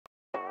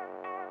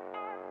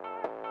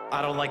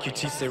I don't like your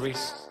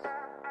T-Series.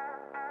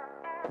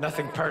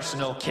 Nothing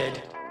personal,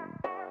 kid.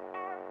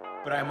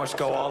 But I must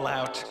go all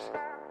out.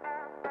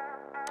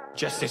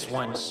 Just this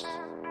once.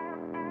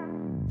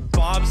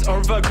 Bob's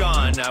or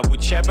Vagana,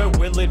 whichever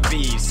will it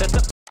be. Set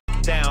the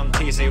down,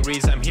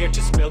 T-Series, I'm here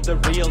to spill the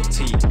real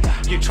tea.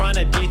 You're trying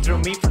to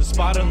dethrone me from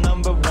spot on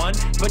number one,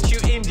 but you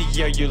in the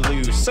year you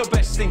lose, so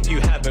best think you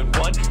haven't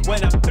won.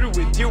 When I'm through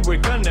with you, we're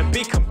gonna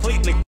be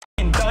completely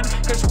done,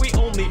 cause we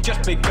only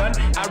just begun.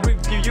 I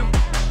review you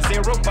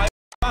 0 by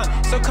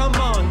 1. So come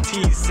on,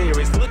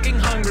 T-Series, looking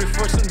hungry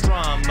for some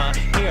drama.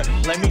 Here,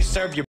 let me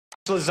serve you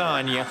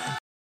lasagna.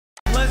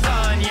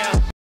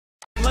 Lasagna,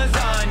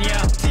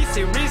 lasagna.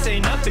 T-Series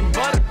ain't nothing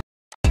but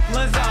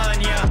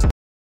lasagna.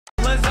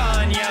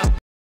 Lasagna,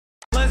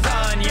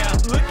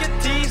 lasagna. Look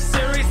at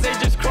T-Series, they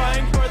just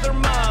crying for their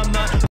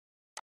mama.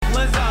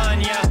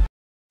 Lasagna,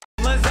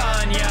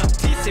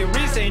 lasagna.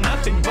 T-Series ain't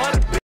nothing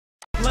but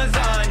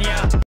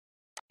lasagna.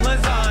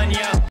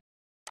 Lasagna,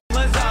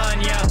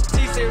 lasagna.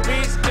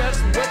 T-Series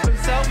just whip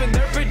himself in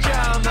their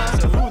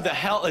pajamas. So who the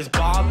hell is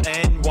Bob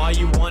and why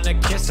you wanna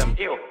kiss him?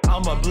 Ew.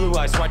 I'm a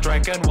blue-eyed white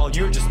dragon while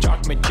you're just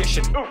dark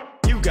magician. Oof.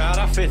 You got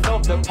a fifth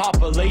of the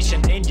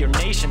population in your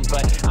nation,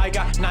 but I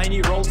got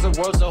 9-year-olds, the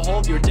world's a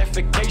whole, your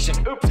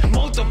defecation. Oops,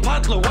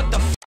 multipatlo, what the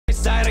f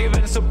is that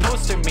even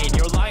supposed to mean?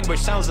 Your language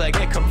sounds like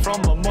it come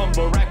from a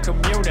mumble rap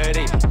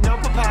community. No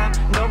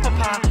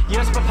papa,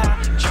 yes papa,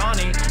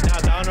 Johnny. Now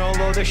down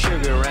all of the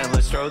sugar and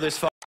let's throw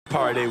this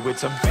party with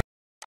some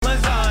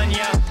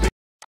lasagna,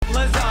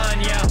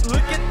 lasagna.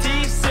 Look at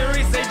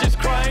T-Series, they just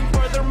crying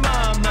for their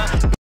mama.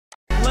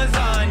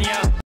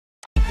 Lasagna,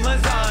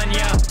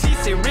 lasagna.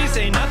 T-Series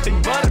ain't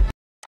nothing but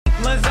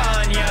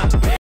lasagna,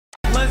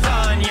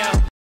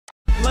 lasagna,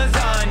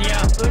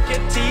 lasagna. Look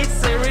at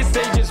T-Series,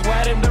 they just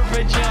wet in their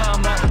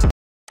pajama.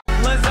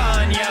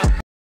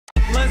 Lasagna,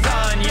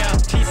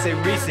 lasagna.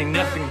 T-Series ain't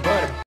nothing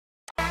but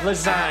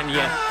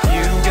lasagna.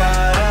 You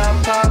got